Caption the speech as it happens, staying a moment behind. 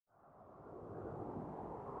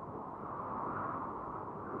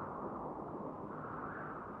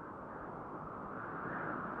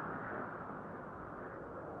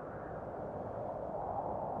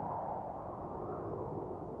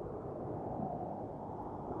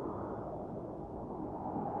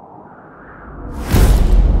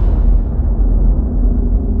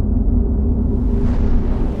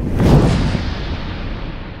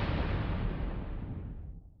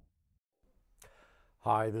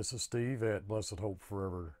Hi, this is Steve at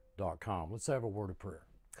blessedhopeforever.com. Let's have a word of prayer.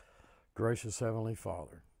 Gracious Heavenly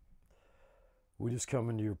Father, we just come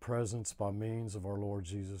into your presence by means of our Lord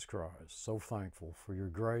Jesus Christ. So thankful for your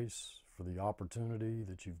grace, for the opportunity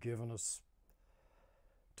that you've given us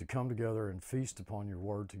to come together and feast upon your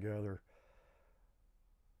word together.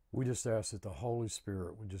 We just ask that the Holy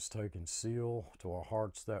Spirit would just take and seal to our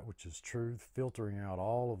hearts that which is truth, filtering out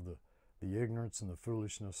all of the ignorance and the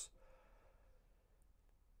foolishness,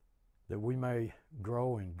 that we may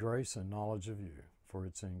grow in grace and knowledge of you. For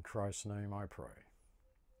it's in Christ's name I pray.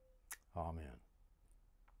 Amen.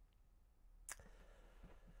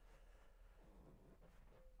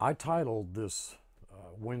 I titled this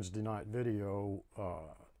Wednesday night video,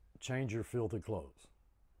 Change Your Filthy Clothes.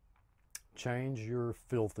 Change your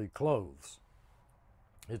filthy clothes.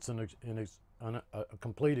 It's a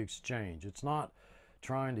complete exchange. It's not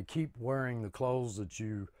trying to keep wearing the clothes that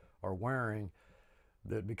you are wearing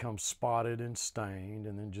that become spotted and stained,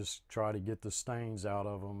 and then just try to get the stains out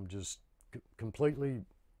of them. Just completely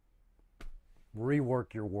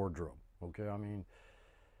rework your wardrobe. Okay, I mean,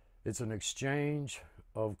 it's an exchange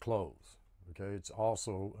of clothes. Okay, it's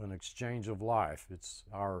also an exchange of life. It's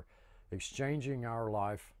our exchanging our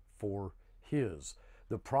life for His.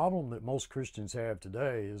 The problem that most Christians have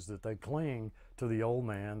today is that they cling to the old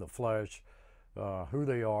man, the flesh, who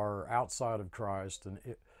they are outside of Christ, and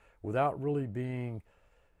without really being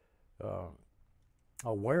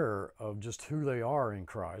aware of just who they are in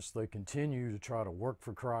Christ. They continue to try to work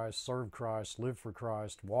for Christ, serve Christ, live for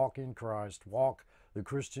Christ, walk in Christ, walk the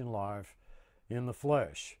Christian life in the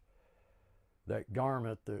flesh. That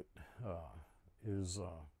garment that is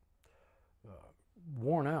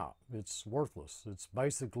worn out. It's worthless. It's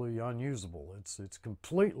basically unusable. It's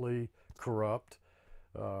completely corrupt.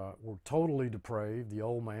 We're totally depraved. The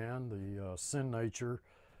old man, the sin nature.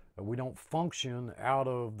 We don't function out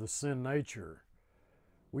of the sin nature.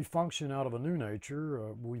 We function out of a new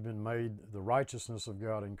nature. We've been made the righteousness of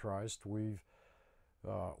God in Christ. We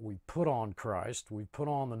put on Christ. We put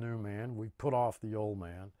on the new man. We put off the old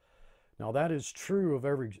man. Now that is true of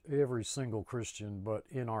every single Christian, but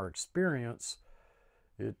in our experience,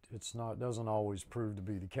 doesn't always prove to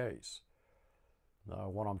be the case.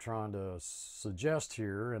 What I'm trying to suggest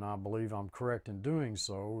here, and I believe I'm correct in doing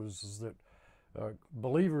so, is that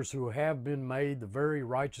believers who have been made the very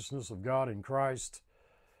righteousness of God in Christ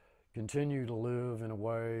continue to live in a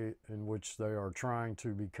way in which they are trying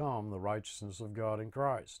to become the righteousness of God in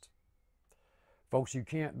Christ. Folks, you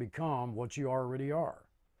can't become what you already are.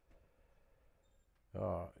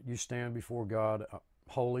 You stand before God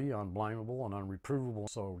holy, unblameable, and unreprovable.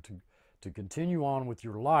 So to continue on with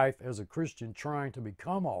your life as a Christian trying to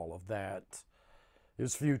become all of that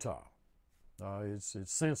is futile. It's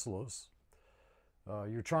senseless.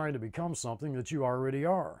 You're trying to become something that you already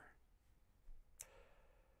are.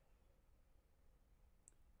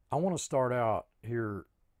 I want to start out here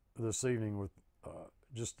this evening with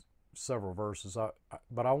just several verses,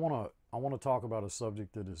 but I want to talk about a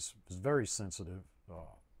subject that is very sensitive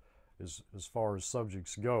as far as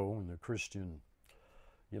subjects go in the Christian,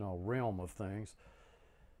 realm of things.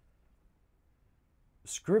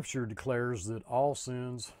 Scripture declares that all the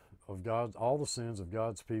sins of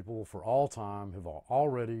God's people for all time have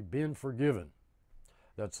already been forgiven.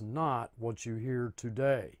 That's not what you hear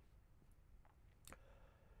today.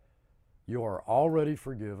 You are already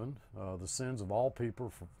forgiven. The sins of all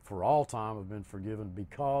people for all time have been forgiven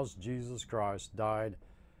because Jesus Christ died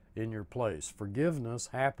in your place. Forgiveness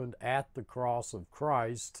happened at the cross of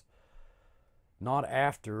Christ, not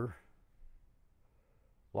after,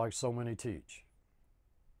 like so many teach.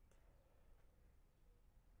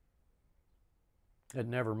 It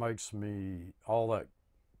never makes me all that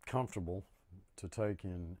comfortable to take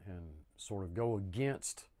and sort of go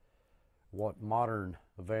against what modern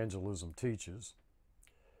evangelism teaches.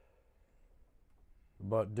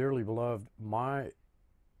 But dearly beloved, my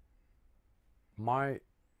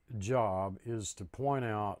job is to point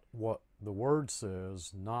out what the Word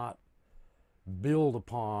says, not build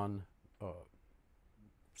upon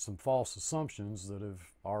some false assumptions that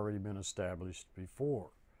have already been established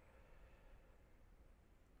before.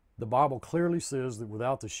 The Bible clearly says that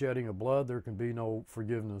without the shedding of blood, there can be no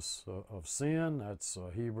forgiveness of sin. That's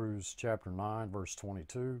Hebrews chapter 9, verse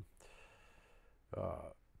 22.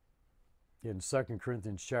 In 2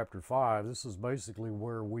 Corinthians chapter 5, this is basically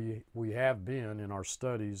where we have been in our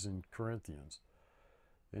studies in Corinthians.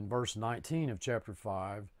 In verse 19 of chapter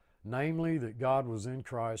 5, namely that God was in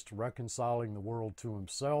Christ reconciling the world to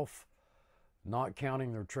himself, not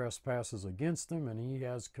counting their trespasses against them, and he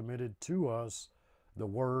has committed to us the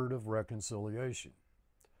word of reconciliation.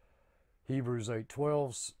 Hebrews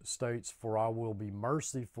 8:12 states, "For I will be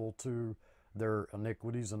merciful to their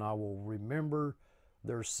iniquities, and I will remember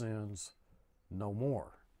their sins no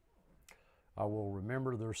more." I will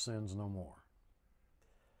remember their sins no more.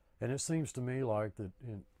 And it seems to me like that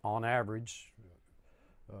on average,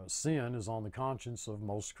 sin is on the conscience of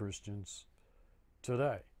most Christians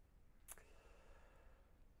today.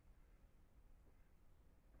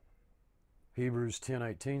 Hebrews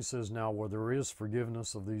 10:18 says, "Now where there is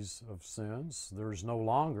forgiveness of sins, there is no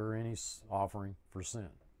longer any offering for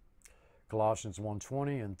sin." Colossians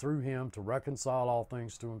 1:20, "And through him to reconcile all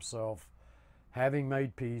things to himself, having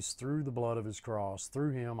made peace through the blood of his cross.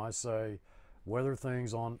 Through him, I say, whether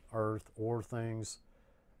things on earth or things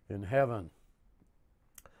in heaven."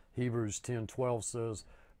 Hebrews 10:12 says,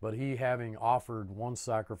 "But he, having offered one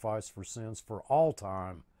sacrifice for sins for all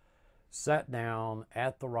time, sat down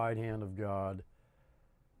at the right hand of God."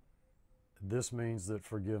 This means that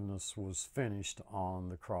forgiveness was finished on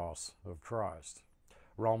the cross of Christ.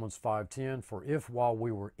 Romans 5:10, "For if while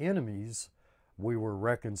we were enemies, we were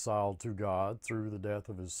reconciled to God through the death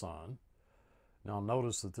of his Son." Now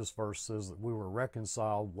notice that this verse says that we were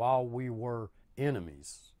reconciled while we were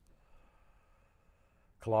enemies.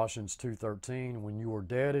 Colossians 2:13, "When you were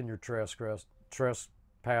dead in your trespasses,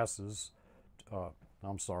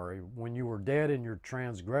 when you were dead in your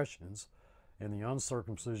transgressions and the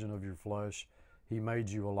uncircumcision of your flesh, he made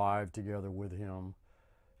you alive together with him."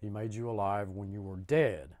 He made you alive when you were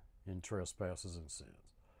dead in trespasses and sins.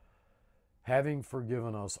 "Having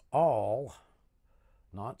forgiven us all,"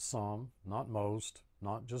 not some, not most,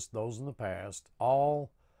 not just those in the past,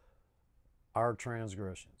 "all our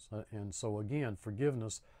transgressions." And so again,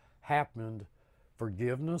 forgiveness happened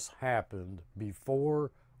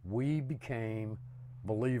before we became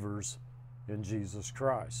believers in Jesus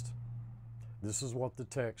Christ. This is what the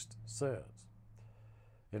text says.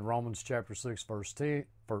 In Romans chapter 6, verse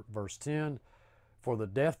 10, "For the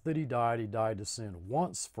death that he died to sin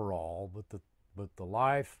once for all, but the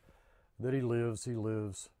life that he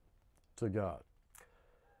lives to God."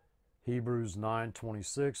 Hebrews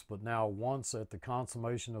 9:26, "But now once at the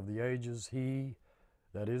consummation of the ages, he,"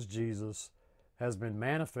 that is Jesus, "has been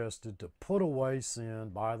manifested to put away sin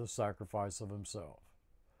by the sacrifice of himself."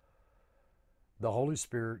 The Holy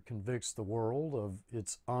Spirit convicts the world of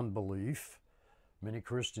its unbelief. Many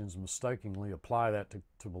Christians mistakenly apply that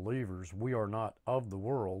to believers. We are not of the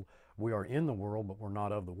world. We are in the world, but we're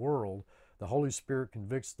not of the world. The Holy Spirit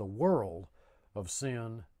convicts the world of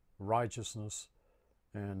sin, righteousness,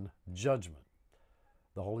 and judgment.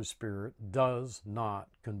 The Holy Spirit does not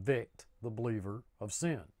convict the believer of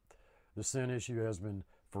sin. The sin issue has been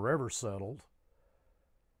forever settled,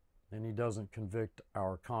 and he doesn't convict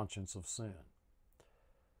our conscience of sin.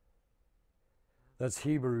 That's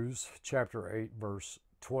Hebrews chapter 8, verse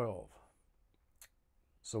 12.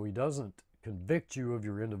 So he doesn't convict you of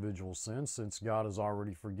your individual sins, since God has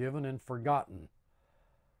already forgiven and forgotten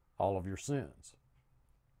all of your sins.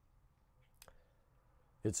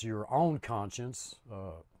 It's your own conscience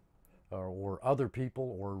or other people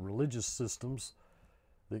or religious systems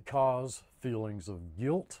that cause feelings of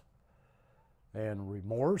guilt and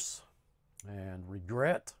remorse and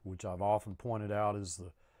regret, which I've often pointed out is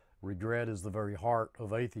regret is the very heart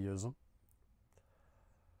of atheism.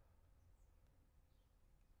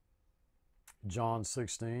 John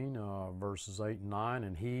 16, verses 8 and 9,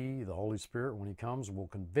 "And he," the Holy Spirit, "when he comes, will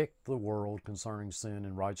convict the world concerning sin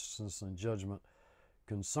and righteousness and judgment.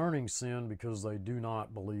 Concerning sin, because they do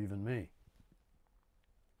not believe in me."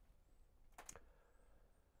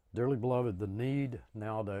 Dearly beloved, the need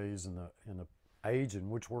nowadays in the age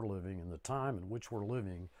in which we're living, in the time in which we're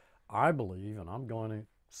living, I believe, and I'm going to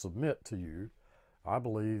submit to you, I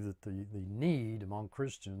believe that the need among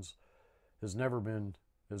Christians has never been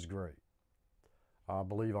as great. I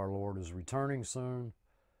believe our Lord is returning soon.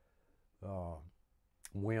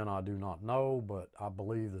 When, I do not know, but I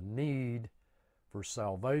believe the need for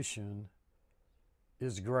salvation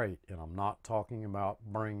is great. And I'm not talking about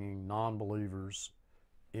bringing non-believers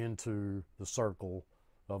into the circle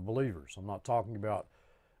of believers. I'm not talking about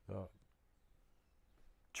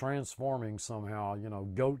transforming somehow,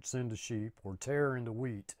 goats into sheep or tare into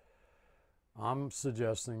wheat. I'm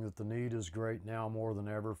suggesting that the need is great now more than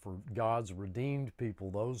ever for God's redeemed people,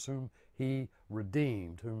 those whom he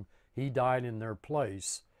redeemed, whom he died in their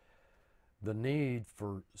place. The need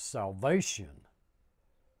for salvation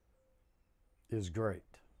is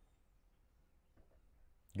great.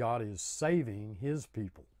 God is saving his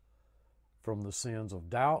people from the sins of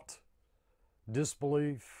doubt,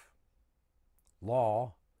 disbelief,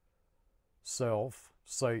 law, self,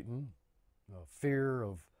 Satan, fear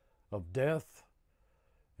of death,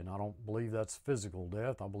 And I don't believe that's physical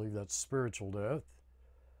death. I believe that's spiritual death.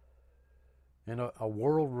 And a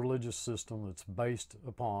world religious system that's based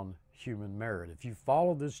upon human merit. If you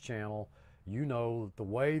follow this channel, you know that the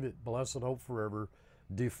way that Blessed Hope Forever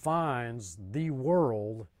defines the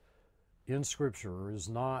world in Scripture is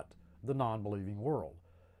not the non-believing world.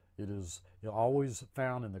 It is always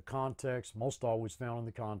found in the context, most always found in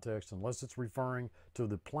the context, unless it's referring to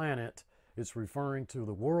the planet, it's referring to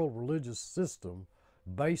the world religious system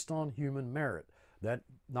based on human merit. That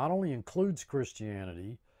not only includes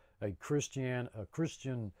Christianity, a Christian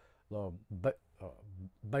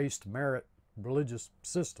based merit religious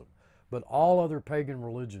system, but all other pagan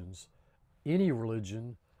religions, any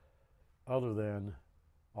religion other than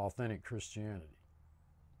authentic Christianity.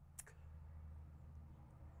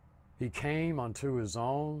 He came unto his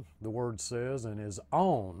own, the word says, and his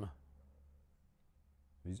own,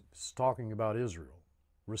 he's talking about Israel,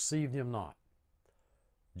 received him not.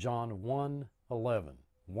 John 1:11,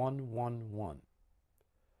 1:1:1.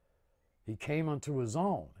 He came unto his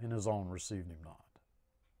own, and his own received him not.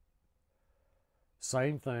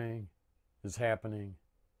 Same thing is happening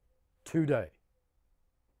today.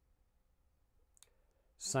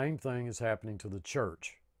 Same thing is happening to the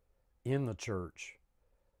church, in the church,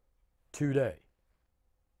 today.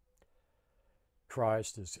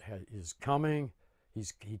 Christ is coming.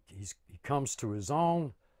 He comes to his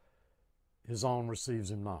own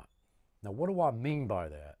receives him not. Now, what do I mean by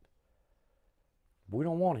that? We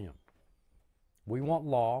don't want him. We want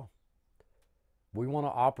law. We want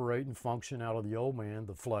to operate and function out of the old man,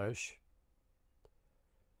 the flesh.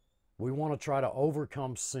 We want to try to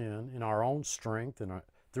overcome sin in our own strength and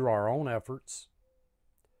through our own efforts.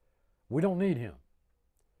 We don't need him.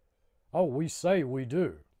 Oh, we say we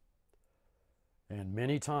do. And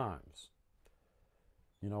many times,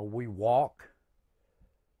 we walk.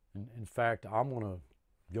 In fact, I'm going to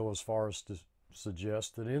go as far as to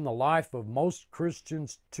suggest that in the life of most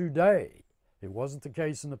Christians today, it wasn't the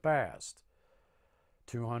case in the past.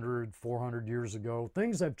 200, 400 years ago,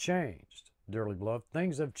 things have changed, dearly beloved.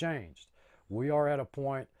 Things have changed. We are at a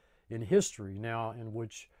point in history now in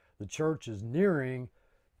which the church is nearing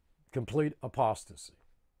complete apostasy,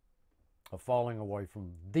 a falling away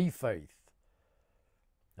from the faith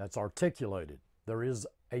that's articulated. There is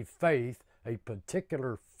a faith, a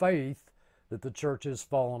particular faith that the church has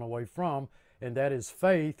fallen away from, and that is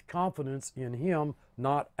faith, confidence in him,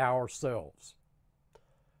 not ourselves.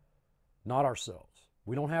 Not ourselves.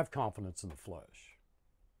 We don't have confidence in the flesh.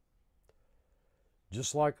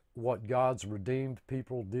 Just like what God's redeemed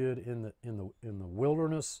people did in the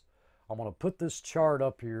wilderness. I'm going to put this chart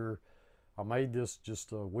up here. I made this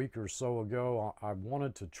just a week or so ago. I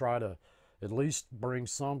wanted to try to at least bring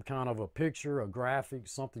some kind of a picture, a graphic,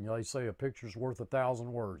 something. They say a picture's worth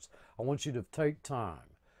 1,000 words. I want you to take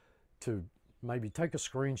time to maybe take a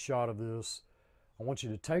screenshot of this. I want you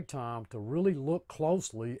to take time to really look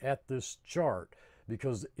closely at this chart,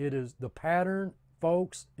 because it is, the pattern,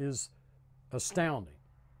 folks, is astounding.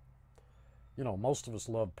 Most of us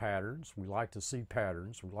love patterns. We like to see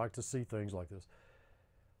patterns. We like to see things like this.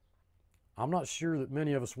 I'm not sure that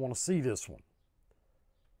many of us want to see this one.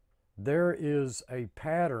 There is a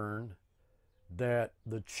pattern that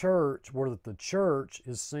the church, where the church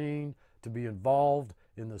is seen to be involved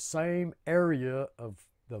in the same area of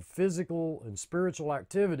the physical and spiritual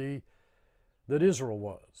activity that Israel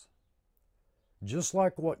was. Just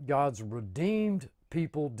like what God's redeemed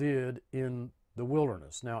people did in the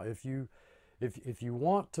wilderness. Now, if you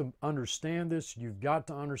want to understand this, you've got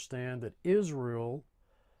to understand that Israel,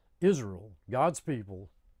 God's people,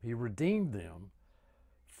 he redeemed them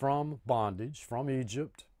from bondage, from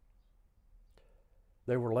Egypt.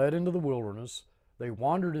 They were led into the wilderness. They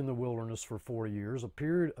wandered in the wilderness for 40 years, a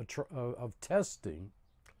period of testing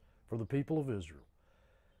for the people of Israel.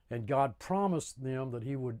 And God promised them that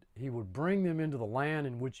he would bring them into the land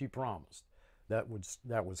in which he promised. That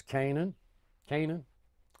was Canaan,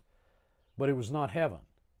 but it was not heaven.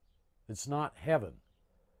 It's not heaven.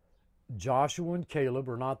 Joshua and Caleb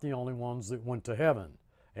are not the only ones that went to heaven,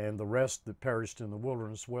 and the rest that perished in the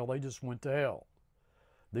wilderness, well, they just went to hell.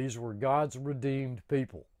 These were God's redeemed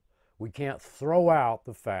people. We can't throw out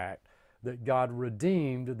the fact that God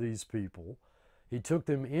redeemed these people. He took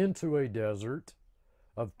them into a desert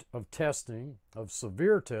of testing, of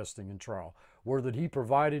severe testing and trial, where that he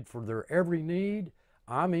provided for their every need.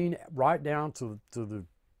 I mean, right down to the,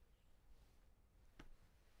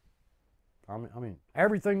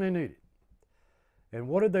 everything they needed. And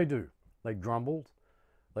what did they do? They grumbled.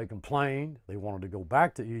 They complained. They wanted to go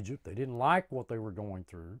back to Egypt. They didn't like what they were going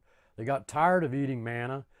through. They got tired of eating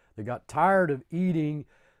manna. They got tired of eating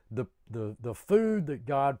the food that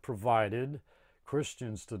God provided.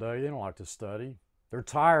 Christians today, they don't like to study. They're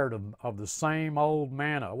tired of the same old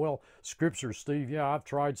manna. Well, Scripture, Steve, yeah, I've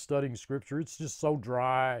tried studying Scripture. It's just so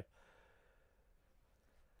dry.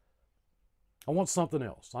 I want something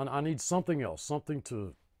else. I need something else, something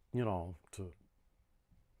to, to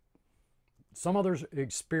some other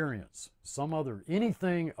experience,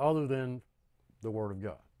 anything other than the Word of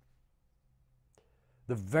God.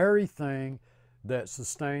 The very thing that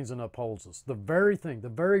sustains and upholds us. The very thing, the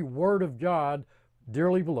very Word of God,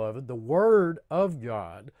 dearly beloved, the Word of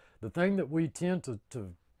God, the thing that we tend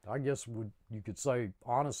to I guess you could say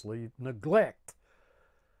honestly, neglect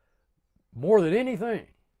more than anything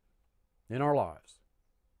in our lives.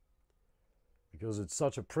 Because it's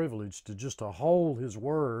such a privilege to hold His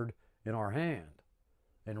Word in our hand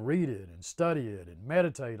and read it and study it and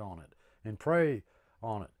meditate on it and pray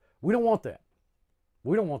on it. We don't want that.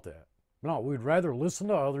 We don't want that. No, we'd rather listen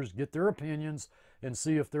to others, get their opinions, and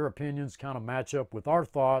see if their opinions kind of match up with our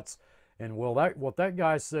thoughts. And well, what that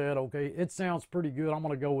guy said, okay, it sounds pretty good. I'm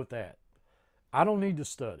going to go with that. I don't need to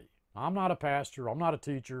study. I'm not a pastor. I'm not a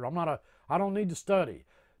teacher. I don't need to study.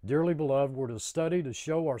 Dearly beloved, we're to study to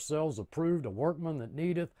show ourselves approved, a workman that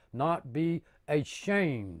needeth not be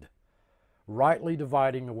ashamed, rightly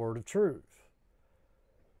dividing the word of truth.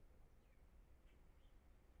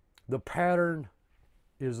 The pattern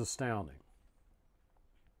is astounding.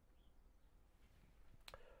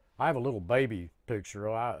 I have a little baby picture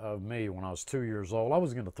of me when I was 2 years old. I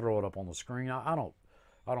was going to throw it up on the screen. I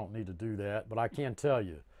don't need to do that, but I can tell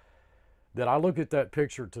you that I look at that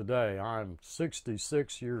picture today. I'm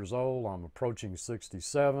 66 years old. I'm approaching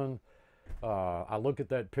 67. I look at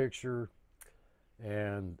that picture,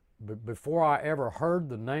 and before I ever heard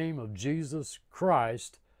the name of Jesus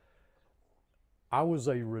Christ, I was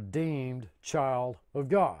a redeemed child of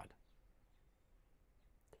God.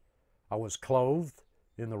 I was clothed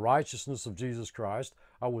in the righteousness of Jesus Christ.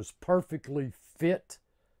 I was perfectly fit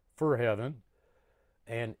for heaven.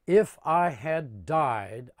 And if I had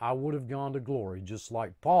died, I would have gone to glory, just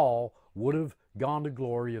like Paul would have gone to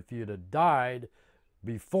glory if he had died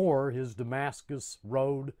before his Damascus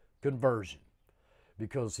Road conversion,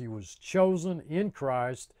 because he was chosen in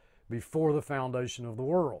Christ before the foundation of the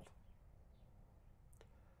world.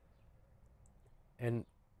 And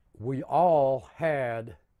we all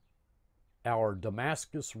had our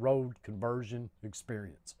Damascus Road conversion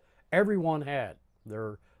experience. Everyone had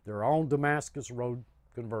their own Damascus Road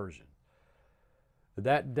conversion.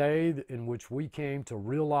 That day in which we came to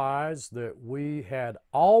realize that we had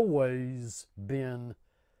always been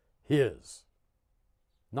His.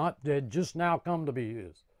 Not had just now come to be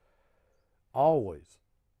His. Always.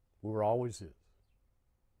 We were always His.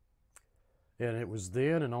 And it was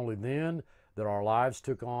then and only then that our lives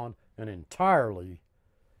took on an entirely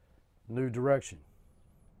new direction.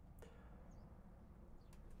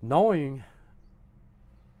 Knowing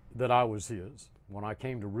that I was His, when I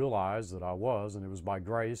came to realize that I was, and it was by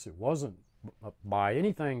grace, it wasn't by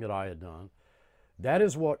anything that I had done, that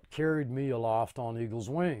is what carried me aloft on eagle's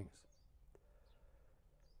wings.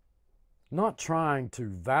 Not trying to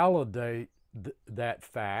validate that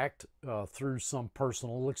fact through some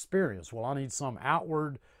personal experience. Well, I need some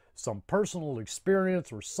personal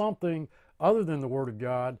experience or something other than the Word of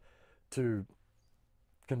God to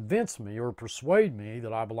convince me or persuade me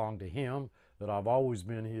that I belong to Him, that I've always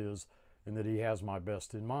been His, and that He has my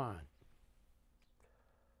best in mind.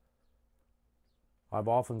 I've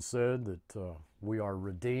often said that we are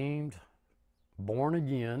redeemed, born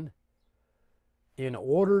again, in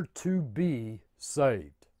order to be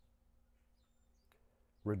saved.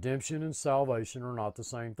 Redemption and salvation are not the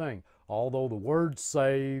same thing. Although the word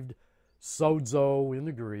saved, sozo in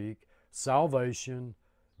the Greek, salvation,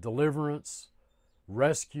 deliverance,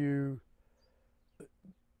 rescue,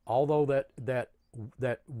 although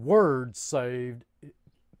that word saved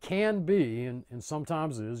can be and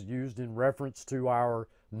sometimes is used in reference to our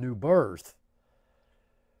new birth.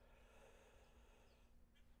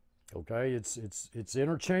 Okay, it's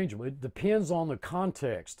interchangeable. It depends on the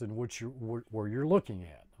context in which where you're looking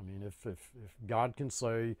at. I mean, if God can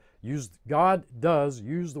say, God does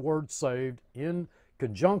use the word saved in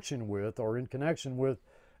conjunction with or in connection with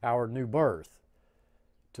our new birth,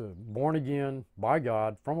 to born again by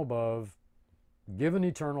God from above, given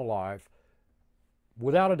eternal life,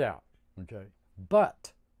 without a doubt. Okay,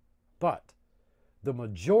 but the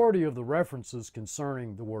majority of the references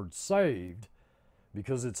concerning the word saved,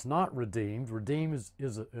 because it's not redeemed. Redeem is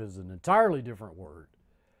an entirely different word,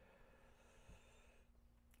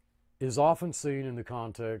 is often seen in the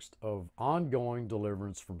context of ongoing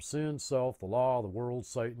deliverance from sin, self, the law, the world,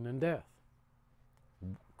 Satan, and death.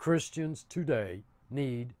 Christians today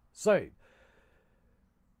need saved.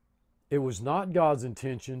 It was not God's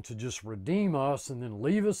intention to just redeem us and then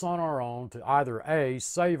leave us on our own to either A,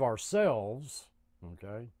 save ourselves,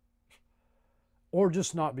 okay, or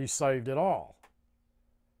just not be saved at all.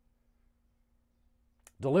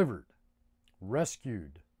 Delivered,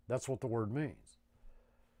 rescued, that's what the word means.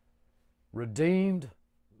 Redeemed,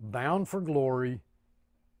 bound for glory,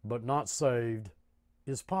 but not saved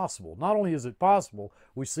is possible. Not only is it possible,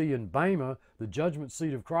 we see in Bema, the judgment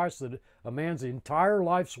seat of Christ, that a man's entire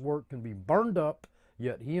life's work can be burned up,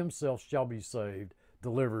 yet he himself shall be saved,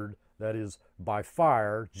 delivered, that is, by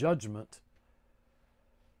fire, judgment.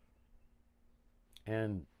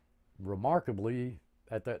 And remarkably,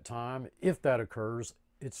 at that time, if that occurs,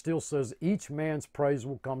 it still says each man's praise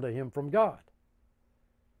will come to him from God.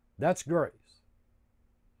 That's grace.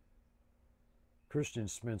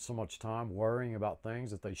 Christians spend so much time worrying about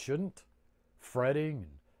things that they shouldn't, fretting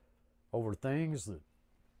over things that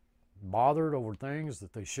bothered over things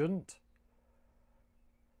that they shouldn't.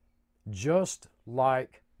 Just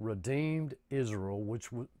like redeemed Israel, which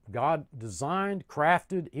God designed,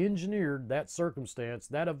 crafted, engineered that circumstance,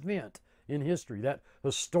 that event in history, that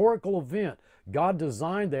historical event. God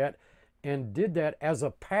designed that and did that as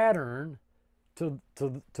a pattern to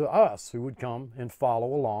us who would come and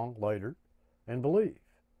follow along later and believe.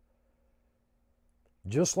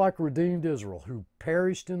 Just like redeemed Israel, who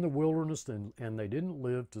perished in the wilderness and they didn't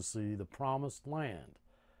live to see the promised land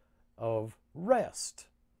of rest.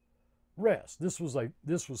 Rest. This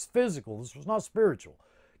was physical. This was not spiritual.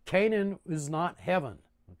 Canaan is not heaven.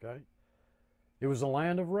 Okay, it was a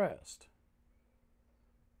land of rest.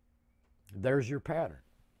 There's your pattern.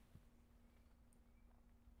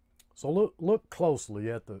 So look closely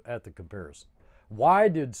at the comparison. Why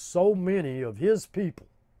did so many of his people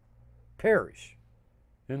perish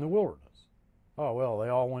in the wilderness? Oh, well, they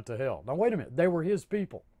all went to hell. Now, wait a minute. They were his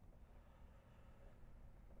people.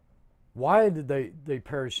 Why did they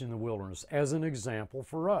perish in the wilderness? As an example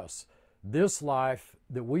for us. This life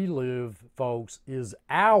that we live, folks, is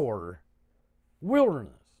our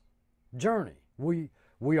wilderness journey.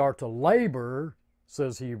 We are to labor,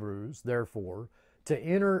 says Hebrews, therefore, to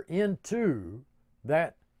enter into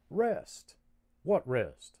that rest. What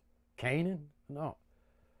rest? Canaan? No.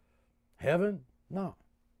 Heaven? No.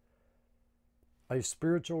 A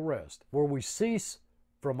spiritual rest where we cease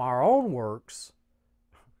from our own works,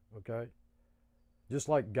 okay? Just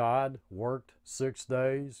like God worked 6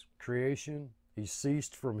 days, creation, he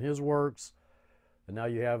ceased from his works, and now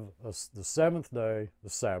you have the seventh day, the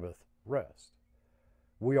Sabbath rest.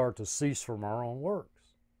 We are to cease from our own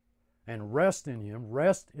works and rest in him,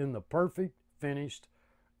 rest in the perfect, finished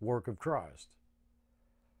work of Christ.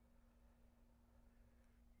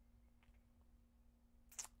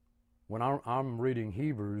 When I'm reading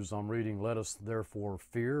Hebrews, I'm reading, let us therefore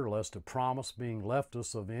fear, lest a promise being left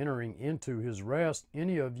us of entering into his rest,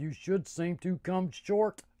 any of you should seem to come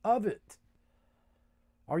short of it.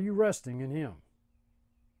 Are you resting in him?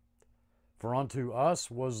 For unto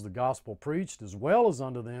us was the gospel preached as well as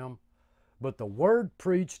unto them, but the word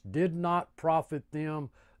preached did not profit them,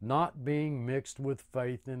 not being mixed with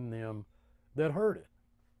faith in them that heard it.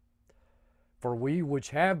 For we which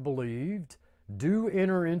have believed do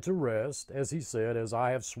enter into rest, as he said, as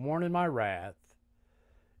I have sworn in my wrath,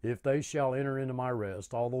 if they shall enter into my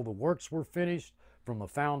rest, although the works were finished from the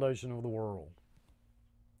foundation of the world.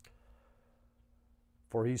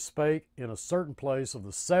 For he spake in a certain place of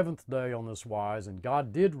the seventh day on this wise, and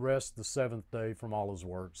God did rest the seventh day from all his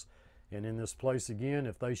works. And in this place again,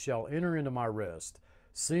 if they shall enter into my rest,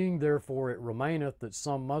 seeing therefore it remaineth that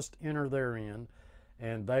some must enter therein,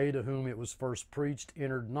 and they to whom it was first preached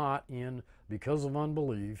entered not in because of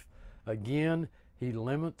unbelief. Again, he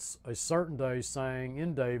limits a certain day, saying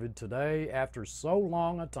in David, today, after so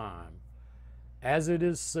long a time, as it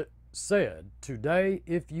is said, today,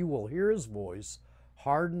 if you will hear his voice,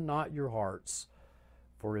 harden not your hearts.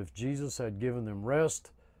 For if Jesus had given them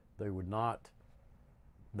rest, then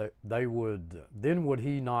would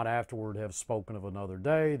he not afterward have spoken of another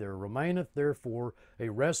day. There remaineth therefore a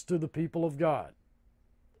rest to the people of God.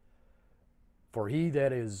 For he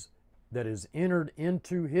that is entered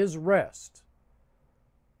into his rest,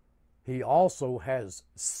 he also has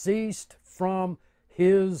ceased from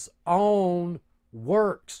his own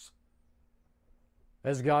works,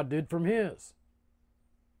 as God did from his.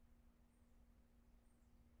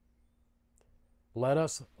 Let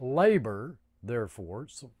us labor, therefore.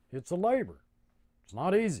 It's a labor. It's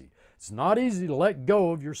not easy. It's not easy to let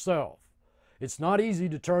go of yourself. It's not easy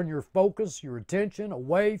to turn your focus, your attention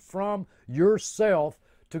away from yourself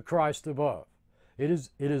to Christ above. It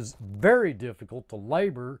is very difficult to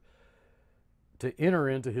labor to enter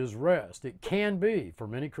into his rest. It can be for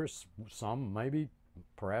many Christians. Some maybe,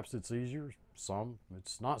 perhaps it's easier. Some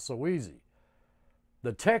it's not so easy.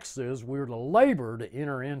 The text says we're to labor to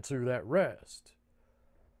enter into that rest,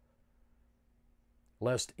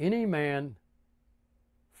 lest any man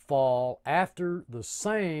fall after the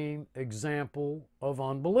same example of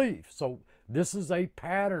unbelief. So this is a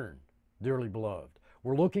pattern, dearly beloved.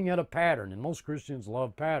 We're looking at a pattern, and most Christians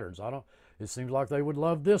love patterns. It seems like they would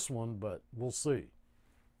love this one, but we'll see.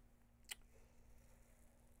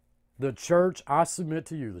 The church, I submit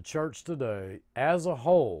to you, the church today as a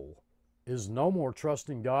whole is no more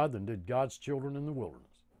trusting God than did God's children in the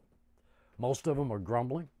wilderness. Most of them are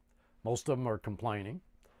grumbling. Most of them are complaining.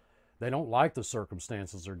 They don't like the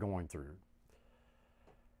circumstances they're going through.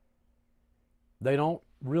 They don't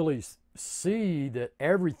really see that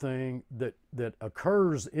everything that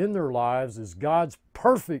occurs in their lives is God's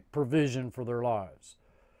perfect provision for their lives.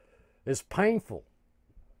 It's painful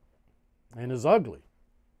and as ugly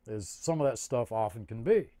as some of that stuff often can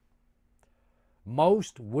be.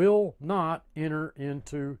 Most will not enter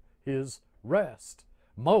into his rest.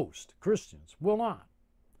 Most Christians will not.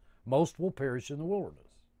 Most will perish in the wilderness.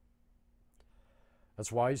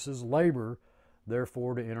 That's why he says, labor,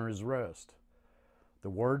 therefore, to enter his rest. The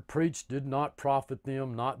word preached did not profit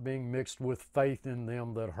them, not being mixed with faith in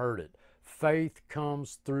them that heard it. Faith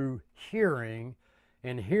comes through hearing,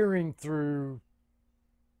 and hearing through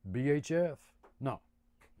BHF? No.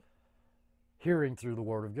 Hearing through the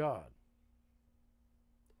Word of God.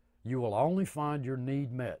 You will only find your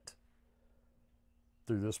need met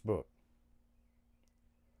through this book.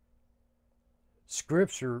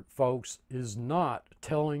 Scripture, folks, is not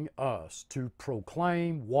telling us to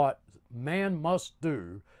proclaim what man must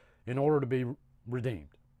do in order to be redeemed.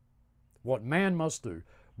 What man must do,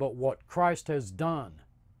 but what Christ has done.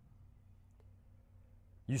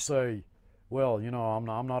 You say, well, you know,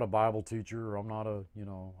 I'm not a Bible teacher,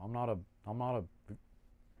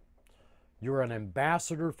 you're an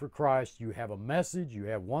ambassador for Christ. You have a message, you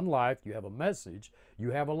have one life, you have a message,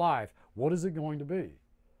 you have a life. What is it going to be?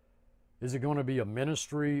 Is it going to be a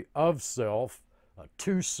ministry of self,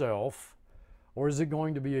 to self, or is it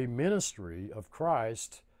going to be a ministry of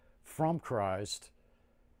Christ, from Christ?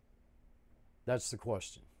 That's the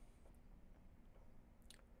question.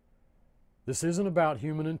 This isn't about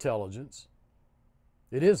human intelligence.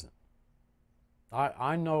 It isn't.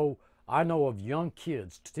 I know of young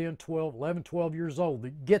kids, 10, 12, 11, 12 years old,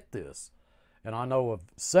 that get this. And I know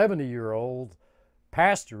of 70-year-old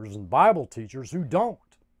pastors and Bible teachers who don't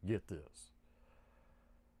get this.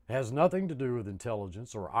 It has nothing to do with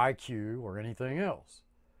intelligence or IQ or anything else.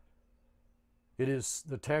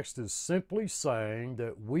 The text is simply saying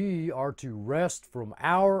that we are to rest from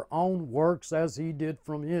our own works as he did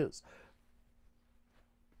from his.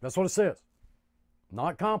 That's what it says.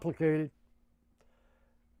 Not complicated.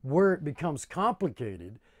 Where it becomes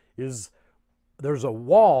complicated is there's a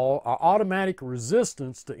wall, an automatic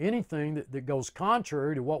resistance to anything that goes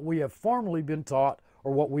contrary to what we have formerly been taught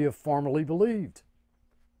or what we have formerly believed.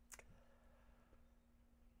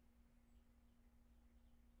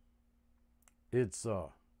 It's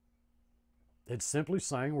simply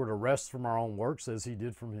saying we're to rest from our own works as he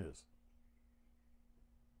did from his.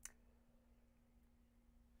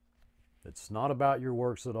 It's not about your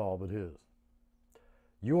works at all, but his.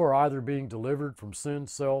 You are either being delivered from sin,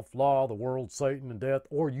 self, law, the world, Satan, and death,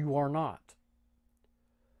 or you are not.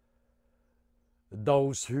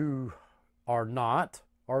 Those who are not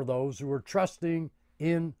are those who are trusting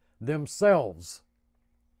in themselves.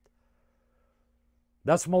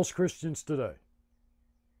 That's most Christians today.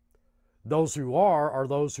 Those who are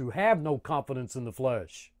those who have no confidence in the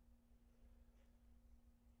flesh.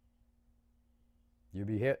 You'd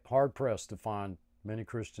be hard-pressed to find many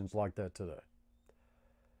Christians like that today.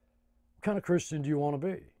 What kind of Christian do you want to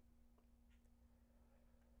be?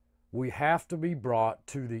 We have to be brought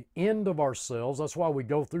to the end of ourselves. That's why we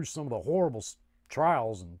go through some of the horrible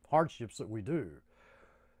trials and hardships that we do.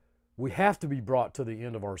 We have to be brought to the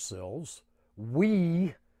end of ourselves.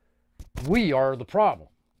 We are the problem.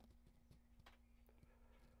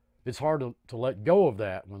 It's hard to let go of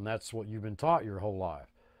that when that's what you've been taught your whole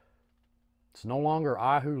life. It's no longer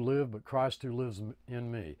I who live, but Christ who lives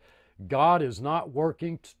in me. God is not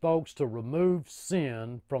working, folks, to remove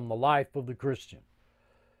sin from the life of the Christian.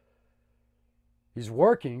 He's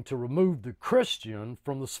working to remove the Christian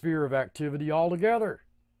from the sphere of activity altogether,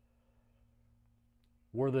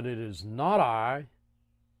 where that it is not I,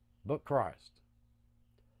 but Christ.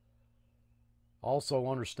 Also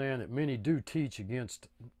understand that many do teach against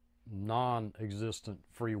non-existent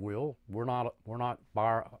free will. We're not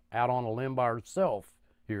out on a limb by ourselves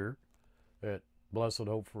here at Blessed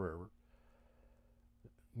Hope Forever.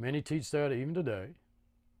 Many teach that even today.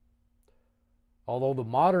 Although the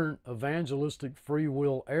modern evangelistic free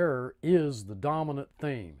will error is the dominant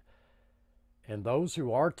theme. And those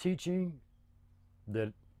who are teaching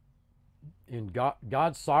that in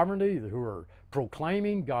God's sovereignty, who are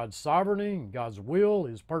proclaiming God's sovereignty, God's will,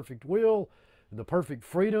 His perfect will, the perfect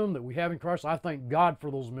freedom that we have in Christ, I thank God for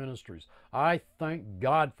those ministries. I thank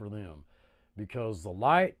God for them, because the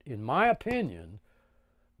light, in my opinion,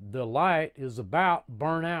 the light is about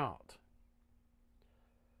burnout.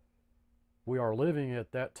 We are living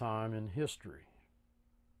at that time in history.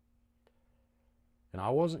 And I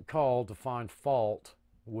wasn't called to find fault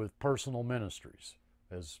with personal ministries,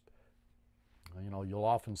 as you'll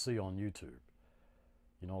often see on YouTube.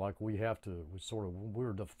 Like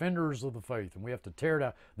we're defenders of the faith, and we have to tear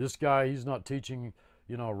down this guy. He's not teaching,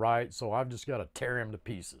 right, so I've just got to tear him to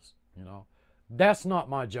pieces. That's not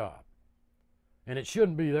my job, and it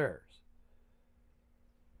shouldn't be theirs.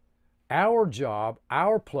 Our job,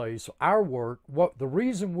 our place, our work, the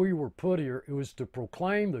reason we were put here, it was to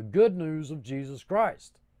proclaim the good news of Jesus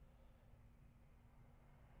Christ.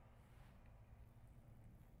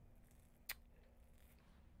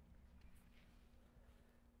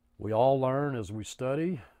 We all learn as we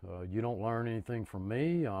study. You don't learn anything from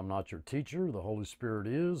me. I'm not your teacher. The Holy Spirit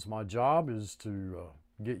is. My job is to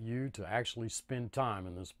get you to actually spend time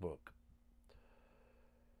in this book.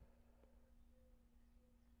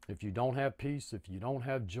 If you don't have peace, if you don't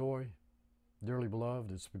have joy, dearly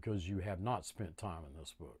beloved, it's because you have not spent time in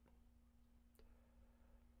this book.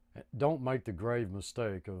 Don't make the grave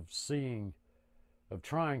mistake of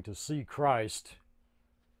trying to see Christ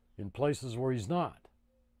in places where He's not.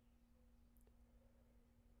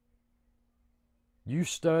 You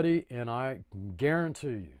study, and I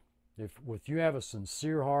guarantee you, if you have a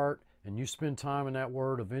sincere heart and you spend time in that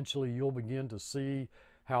Word, eventually you'll begin to see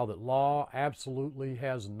how that law absolutely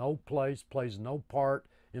has no place, plays no part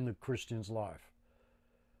in the Christian's life.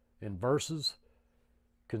 In verses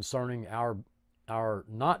concerning our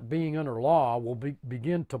not being under law will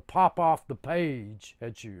begin to pop off the page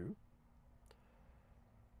at you.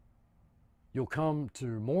 You'll come to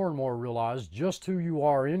more and more realize just who you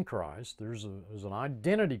are in Christ. There's an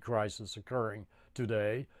identity crisis occurring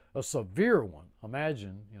today, a severe one.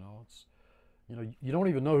 Imagine, you don't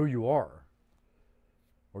even know who you are,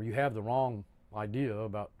 or you have the wrong idea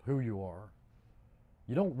about who you are.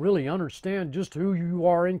 You don't really understand just who you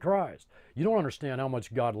are in Christ. You don't understand how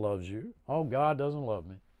much God loves you. Oh, God doesn't love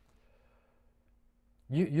me.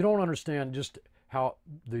 You don't understand just how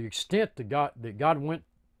the extent that God went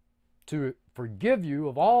to forgive you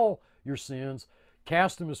of all your sins,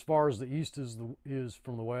 cast them as far as the east is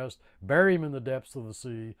from the west, bury him in the depths of the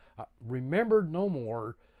sea, remembered no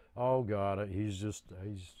more. Oh God, he's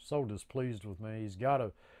so displeased with me. He's got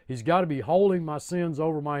to be holding my sins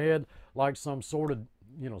over my head like some sort of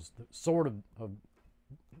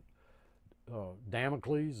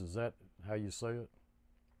Damocles. Is that how you say it?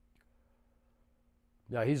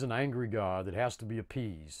 Yeah, he's an angry God that has to be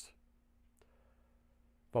appeased.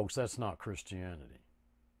 Folks, that's not Christianity.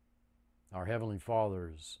 Our Heavenly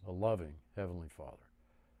Father is a loving Heavenly Father.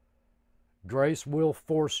 Grace will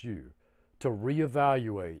force you to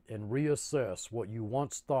reevaluate and reassess what you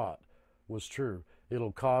once thought was true.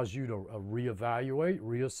 It'll cause you to reevaluate,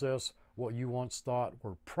 reassess what you once thought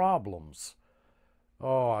were problems.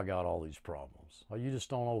 Oh, I got all these problems. Oh, you just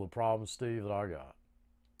don't know the problems, Steve, that I got.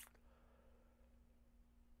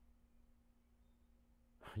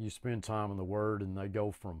 You spend time in the Word and they go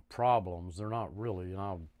from problems, they're not really, and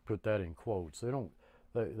I'll put that in quotes,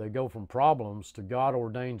 they go from problems to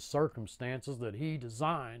God-ordained circumstances that He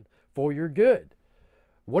designed for your good.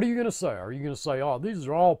 What are you going to say? Are you going to say, oh, these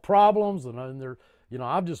are all problems and they're,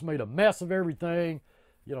 I've just made a mess of everything.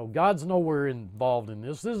 God's nowhere involved in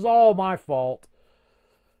this. This is all my fault.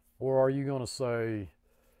 Or are you going to say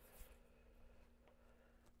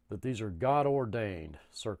that these are God-ordained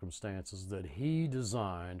circumstances that He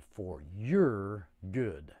designed for your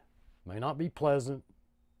good? May not be pleasant,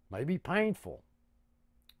 may be painful,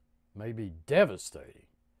 may be devastating,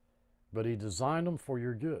 but He designed them for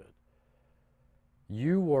your good.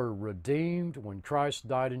 You were redeemed when Christ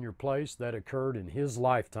died in your place. That occurred in His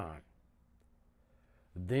lifetime.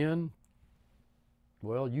 Then,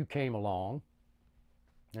 you came along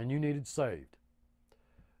and you needed saved.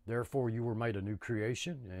 Therefore, you were made a new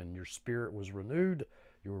creation and your spirit was renewed.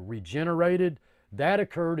 You were regenerated. That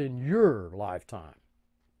occurred in your lifetime.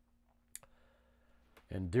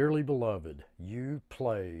 And dearly beloved, you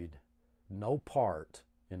played no part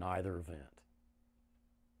in either event.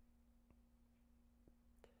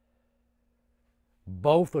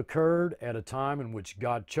 Both occurred at a time in which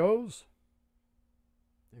God chose.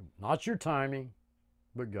 Not your timing,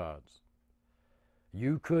 but God's.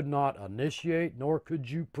 You could not initiate, nor could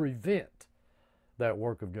you prevent that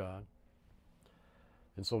work of God.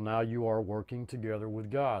 And so now you are working together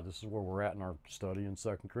with God. This is where we're at in our study in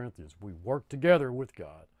 2 Corinthians. We work together with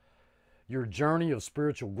God. Your journey of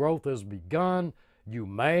spiritual growth has begun. You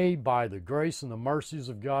may, by the grace and the mercies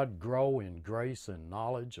of God, grow in grace and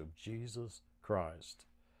knowledge of Jesus Christ,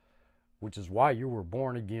 which is why you were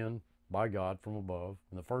born again by God from above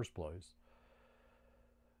in the first place.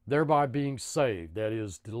 Thereby being saved, that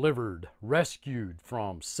is, delivered, rescued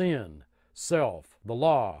from sin, self, the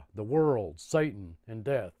law, the world, Satan, and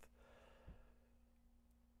death.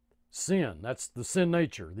 Sin, that's the sin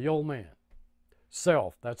nature, the old man.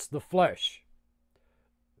 Self, that's the flesh.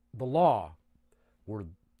 The law, where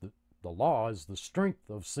the law is the strength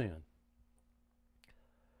of sin.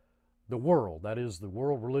 The world, that is the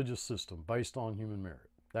world religious system based on human merit,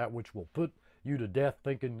 that which will put you to death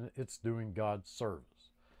thinking it's doing God's service.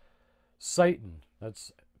 Satan,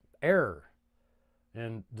 that's error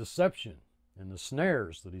and deception and the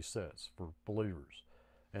snares that he sets for believers.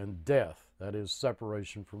 And death, that is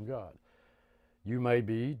separation from God. You may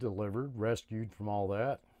be delivered, rescued from all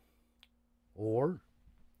that, or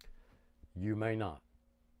you may not.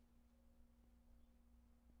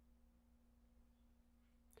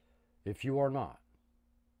 If you are not,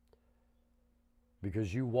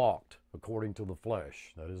 because you walked according to the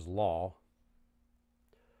flesh, that is law,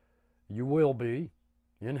 you will be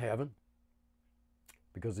in heaven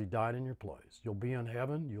because he died in your place. You'll be in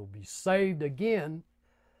heaven. You'll be saved again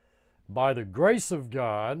by the grace of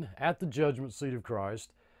God at the judgment seat of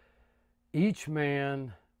Christ, each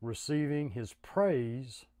man receiving his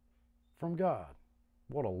praise from God.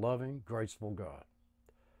 What a loving, graceful God.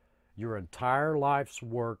 Your entire life's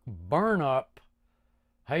work burn up,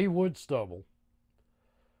 haywood stubble,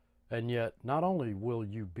 and yet not only will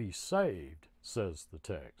you be saved, says the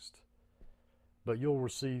text, but you'll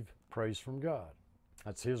receive praise from God.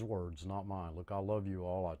 That's his words, not mine. Look, I love you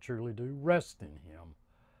all. I truly do. Rest in him.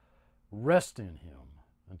 Rest in him.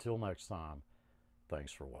 Until next time,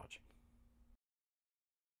 thanks for watching.